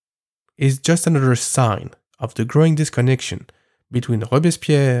care. It's just another sign of the growing disconnection between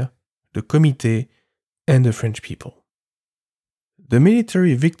Robespierre, the Comité, and the French people. The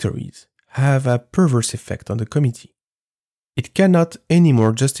military victories have a perverse effect on the Committee. It cannot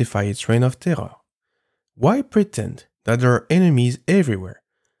anymore justify its reign of terror. Why pretend that there are enemies everywhere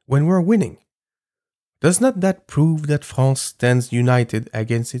when we're winning? Does not that prove that France stands united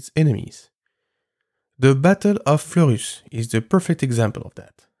against its enemies? The Battle of Fleurus is the perfect example of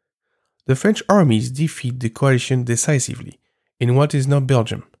that. The French armies defeat the coalition decisively in what is now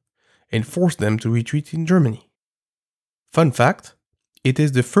Belgium and force them to retreat in Germany. Fun fact, it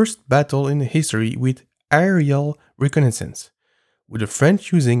is the first battle in history with aerial reconnaissance, with the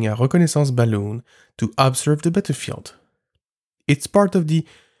French using a reconnaissance balloon to observe the battlefield. It's part of the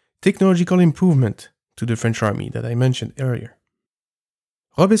technological improvement to the French army that I mentioned earlier.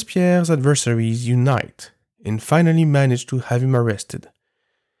 Robespierre's adversaries unite and finally manage to have him arrested.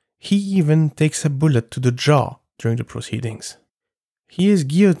 He even takes a bullet to the jaw during the proceedings. He is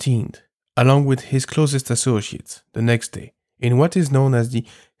guillotined, along with his closest associates, the next day, in what is known as the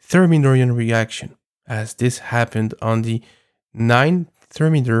Thermidorian reaction, as this happened on the 9th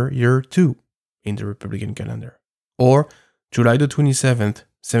Thermidor year 2 in the Republican calendar, or July the 27th,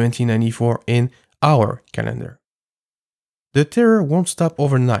 1794 in our calendar. The terror won't stop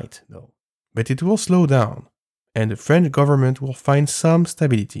overnight, though, but it will slow down, and the French government will find some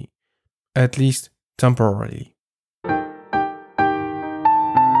stability, at least temporarily.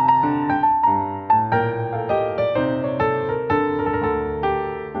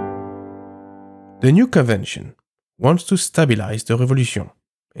 The new convention wants to stabilize the revolution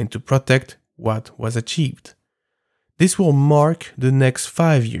and to protect what was achieved. This will mark the next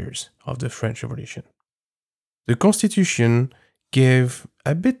 5 years of the French Revolution. The constitution gave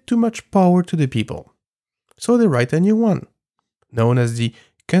a bit too much power to the people, so they write a new one, known as the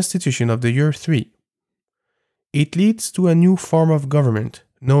Constitution of the Year 3. It leads to a new form of government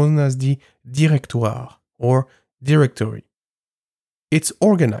known as the Directoire, or Directory. It's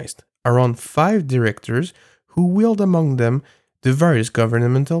organized around 5 directors who wield among them the various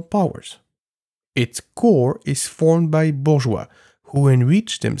governmental powers. Its core is formed by bourgeois who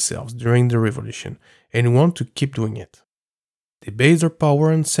enriched themselves during the revolution and want to keep doing it. They base their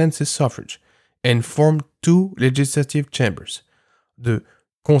power on census suffrage and form 2 legislative chambers, the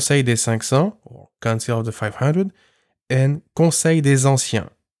Conseil des 500, or Council of the 500, and Conseil des Anciens,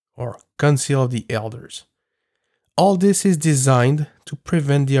 or Council of the Elders. All this is designed to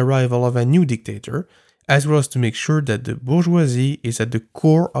prevent the arrival of a new dictator, as well as to make sure that the bourgeoisie is at the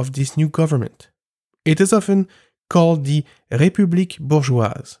core of this new government. It is often called the République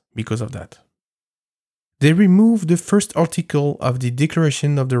bourgeoise because of that. They remove the first article of the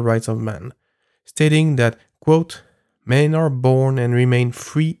Declaration of the Rights of Man, stating that, quote, men are born and remain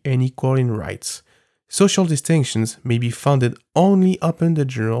free and equal in rights. Social distinctions may be founded only upon the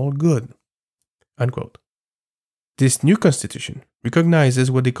general good, unquote. This new constitution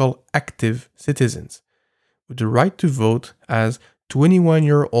recognizes what they call active citizens, with the right to vote as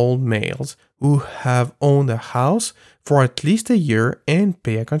 21-year-old males who have owned a house for at least a year and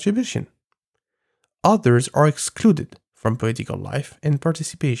pay a contribution. Others are excluded from political life and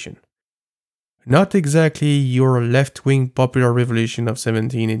participation. Not exactly your left-wing popular revolution of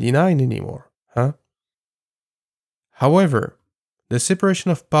 1789 anymore, huh? However, the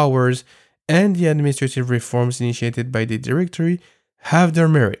separation of powers and the administrative reforms initiated by the Directory have their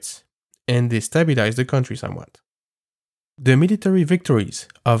merits, and they stabilize the country somewhat. The military victories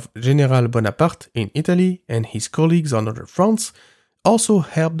of General Bonaparte in Italy and his colleagues on other fronts also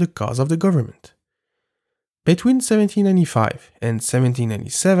helped the cause of the government. Between 1795 and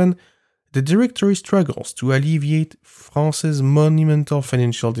 1797, the Directory struggles to alleviate France's monumental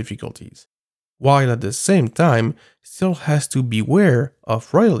financial difficulties, while at the same time still has to beware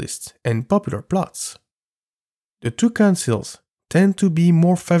of royalists and popular plots. The two councils tend to be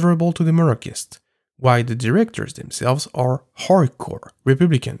more favorable to the monarchists, while the directors themselves are hardcore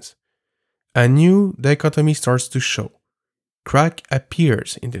Republicans. A new dichotomy starts to show. Crack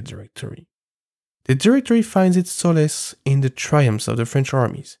appears in the Directory. The Directory finds its solace in the triumphs of the French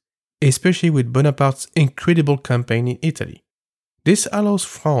armies, especially with Bonaparte's incredible campaign in Italy. This allows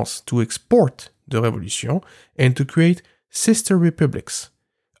France to export the Revolution and to create sister republics,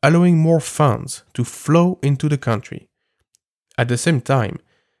 allowing more funds to flow into the country. At the same time,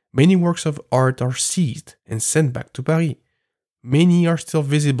 many works of art are seized and sent back to Paris. Many are still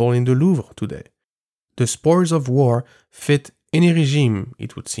visible in the Louvre today. The spoils of war fit any regime,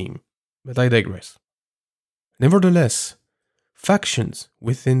 it would seem, but I digress. Nevertheless, factions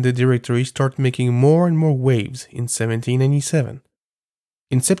within the Directory start making more and more waves in 1797.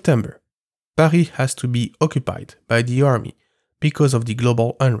 In September, Paris has to be occupied by the army because of the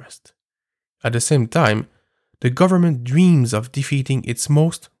global unrest. At the same time, the government dreams of defeating its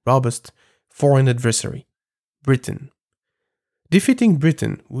most robust foreign adversary, Britain. Defeating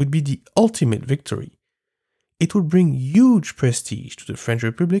Britain would be the ultimate victory. It would bring huge prestige to the French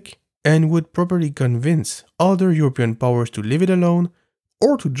Republic and would probably convince other European powers to leave it alone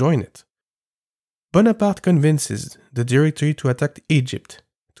or to join it. Bonaparte convinces the Directory to attack Egypt,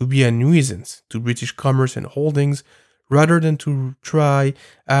 to be a nuisance to British commerce and holdings, rather than to try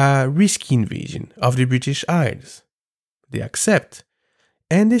a risky invasion of the British Isles. They accept,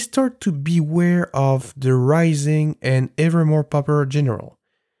 and they start to beware of the rising and ever more popular general.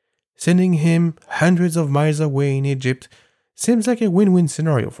 Sending him hundreds of miles away in Egypt seems like a win-win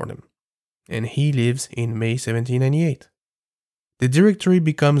scenario for them, and he leaves in May 1798. The Directory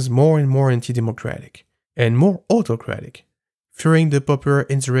becomes more and more anti-democratic and more autocratic, fearing the popular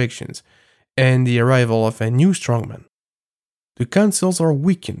insurrections and the arrival of a new strongman. The councils are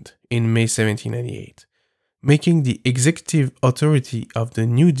weakened in May 1798, making the executive authority of the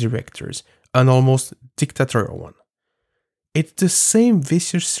new directors an almost dictatorial one. It's the same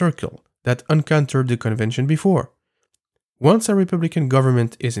vicious circle that encountered the convention before. Once a republican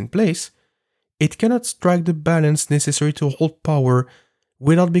government is in place, it cannot strike the balance necessary to hold power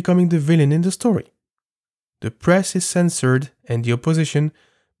without becoming the villain in the story. The press is censored and the opposition,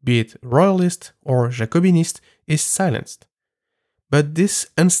 be it royalist or Jacobinist, is silenced. But this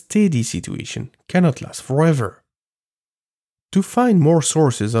unsteady situation cannot last forever. To find more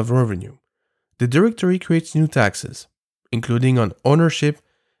sources of revenue, the Directory creates new taxes, including on ownership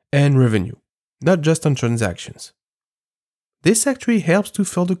and revenue, not just on transactions. This actually helps to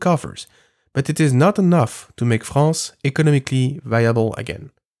fill the coffers, but it is not enough to make France economically viable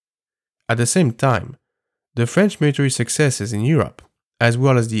again. At the same time, the French military successes in Europe, as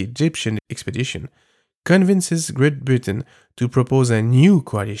well as the Egyptian expedition, convinces Great Britain to propose a new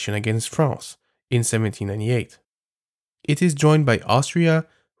coalition against France in 1798. It is joined by Austria,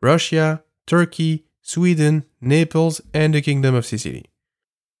 Russia, Turkey, Sweden, Naples, and the Kingdom of Sicily.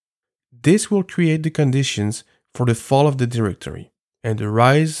 This will create the conditions for the fall of the Directory and the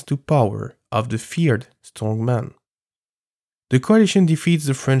rise to power of the feared strongman. The coalition defeats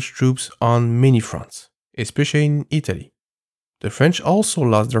the French troops on many fronts, especially in Italy. The French also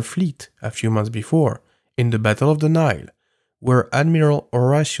lost their fleet a few months before in the Battle of the Nile, where Admiral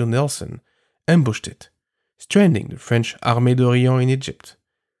Horatio Nelson ambushed it, stranding the French Armée d'Orient in Egypt.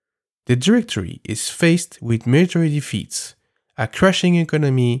 The Directory is faced with military defeats, a crashing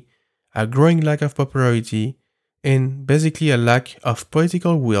economy, a growing lack of popularity, and basically a lack of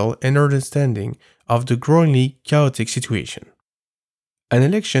political will and understanding of the growingly chaotic situation. An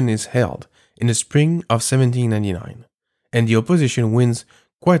election is held in the spring of 1799, and the opposition wins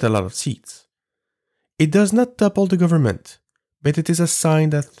quite a lot of seats. It does not topple the government, but it is a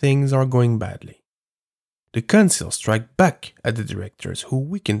sign that things are going badly. The council strike back at the directors who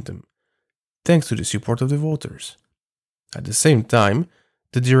weakened them, thanks to the support of the voters. At the same time,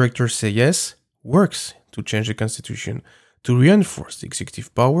 the director Seyès works to change the constitution to reinforce the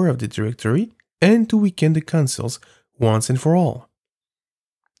executive power of the directory and to weaken the councils once and for all.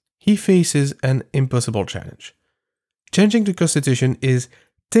 He faces an impossible challenge. Changing the constitution is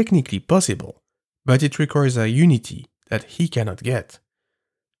technically possible, but it requires a unity that he cannot get.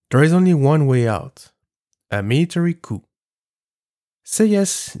 There is only one way out: a military coup.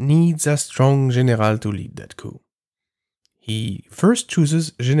 Seyès needs a strong general to lead that coup. He first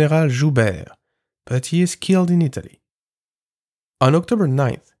chooses General Joubert, but he is killed in Italy. On October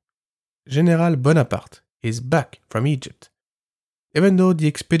 9th, General Bonaparte is back from Egypt. Even though the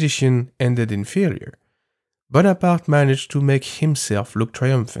expedition ended in failure, Bonaparte managed to make himself look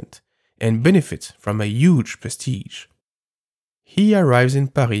triumphant and benefit from a huge prestige. He arrives in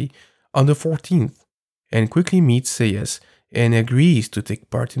Paris on the 14th and quickly meets Seyès and agrees to take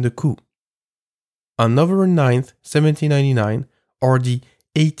part in the coup. On November 9th, 1799, or the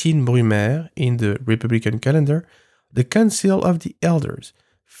 18 Brumaire in the Republican calendar, the Council of the Elders,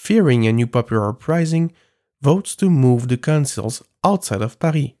 fearing a new popular uprising, votes to move the councils outside of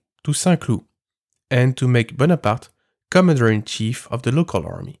Paris to Saint-Cloud and to make Bonaparte commander-in-chief of the local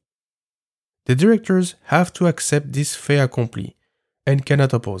army. The directors have to accept this fait accompli and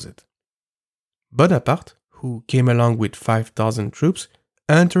cannot oppose it. Bonaparte, who came along with 5,000 troops,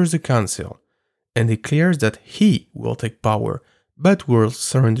 enters the council and declares that he will take power but will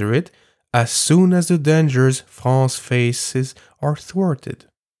surrender it as soon as the dangers France faces are thwarted.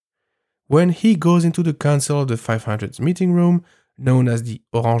 When he goes into the council of the 500's meeting room, known as the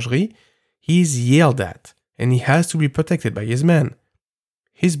Orangerie, he is yelled at and he has to be protected by his men.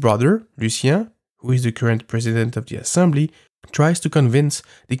 His brother, Lucien, who is the current president of the assembly, tries to convince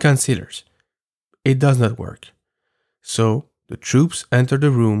the councillors. It does not work. So, the troops enter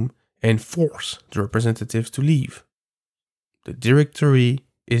the room and force the representatives to leave. The directory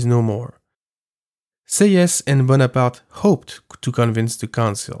is no more. Seyès and Bonaparte hoped to convince the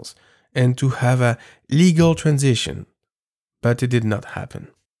councils and to have a legal transition, but it did not happen.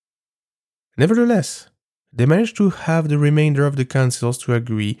 Nevertheless, they managed to have the remainder of the councils to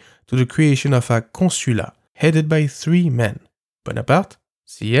agree to the creation of a consulat headed by 3 men: Bonaparte,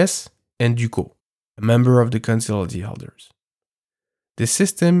 Seyès, and Ducos, a member of the Council of the Elders. This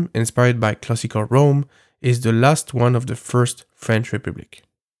system, inspired by classical Rome, is the last one of the First French Republic.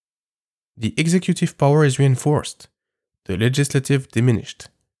 The executive power is reinforced, the legislative diminished.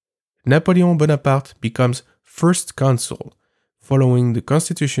 Napoleon Bonaparte becomes first consul, following the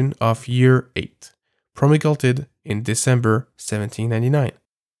Constitution of Year 8, promulgated in December 1799.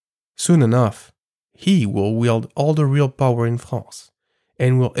 Soon enough, he will wield all the real power in France,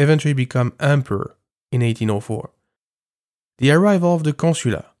 and will eventually become emperor in 1804. The arrival of the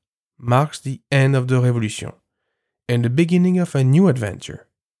consulat marks the end of the Revolution and the beginning of a new adventure,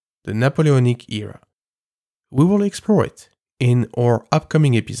 the Napoleonic era. We will explore it in our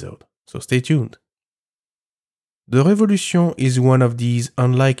upcoming episode, so stay tuned. The Revolution is one of these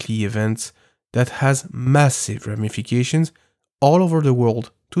unlikely events that has massive ramifications all over the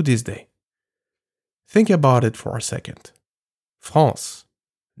world to this day. Think about it for a second. France,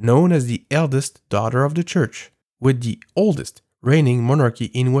 known as the eldest daughter of the Church, with the oldest reigning monarchy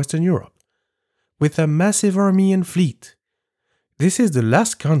in Western Europe, with a massive army and fleet. This is the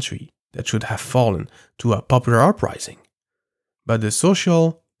last country that should have fallen to a popular uprising. But the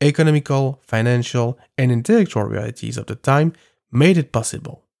social, economical, financial, and intellectual realities of the time made it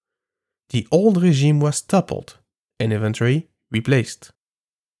possible. The old regime was toppled and eventually replaced.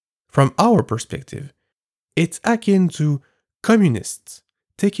 From our perspective, it's akin to communists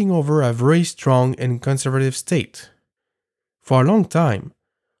taking over a very strong and conservative state. For a long time,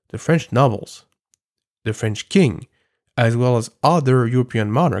 the French nobles, the French king, as well as other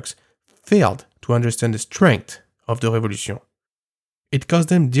European monarchs, failed to understand the strength of the Revolution. It cost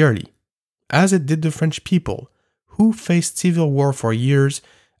them dearly, as it did the French people, who faced civil war for years,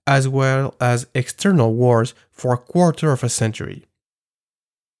 as well as external wars for a quarter of a century.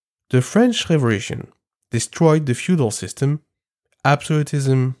 The French Revolution destroyed the feudal system,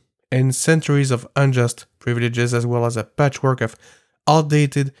 absolutism, and centuries of unjust privileges, as well as a patchwork of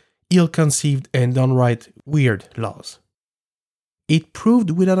outdated, ill-conceived, and downright weird laws. It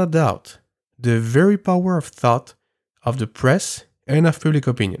proved without a doubt the very power of thought, of the press, and of public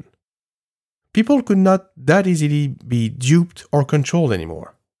opinion. People could not that easily be duped or controlled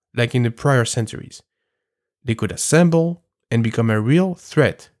anymore, like in the prior centuries. They could assemble and become a real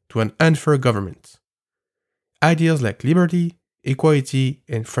threat to an unfair government. Ideas like liberty, equality,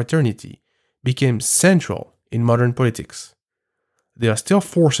 and fraternity became central in modern politics. They are still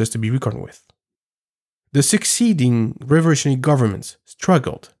forces to be reckoned with. The succeeding revolutionary governments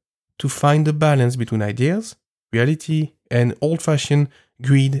struggled to find the balance between ideas, reality, and old-fashioned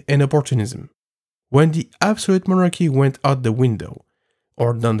greed and opportunism. When the absolute monarchy went out the window,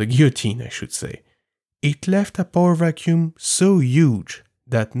 or down the guillotine, I should say, it left a power vacuum so huge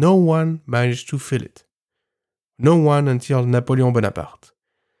that no one managed to fill it. No one until Napoleon Bonaparte.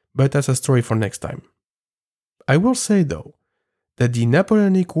 But that's a story for next time. I will say, though, that the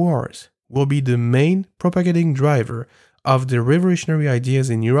Napoleonic Wars will be the main propagating driver of the revolutionary ideas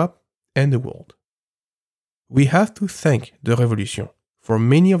in Europe and the world. We have to thank the Revolution for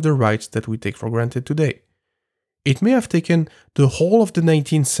many of the rights that we take for granted today. It may have taken the whole of the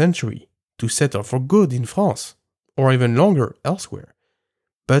 19th century to settle for good in France, or even longer elsewhere,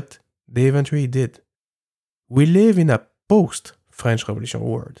 but they eventually did. We live in a post-French Revolution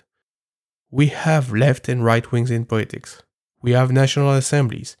world. We have left and right wings in politics. We have national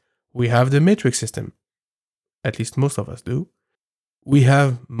assemblies. We have the metric system. At least most of us do. We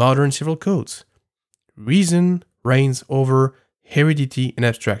have modern civil codes. Reason reigns over heredity and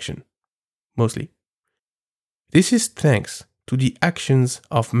abstraction. Mostly. This is thanks to the actions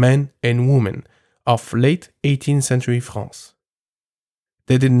of men and women of late 18th century France.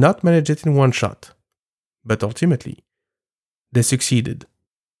 They did not manage it in one shot, but ultimately, they succeeded.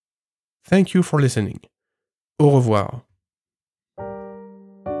 Thank you for listening. Au revoir.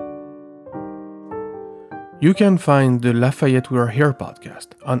 You can find the Lafayette We Are Here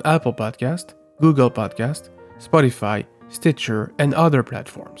podcast on Apple Podcast, Google Podcast, Spotify, Stitcher, and other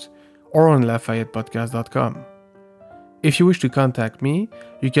platforms, or on LafayettePodcast.com. If you wish to contact me,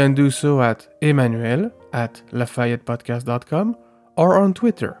 you can do so at Emmanuel@LafayettePodcast.com or on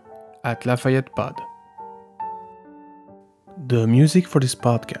Twitter @LafayettePod. The music for this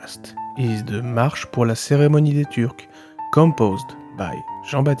podcast is the Marche pour la cérémonie des Turcs, composed by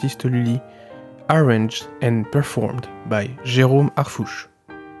Jean-Baptiste Lully, arranged and performed by Jérôme Arfouche.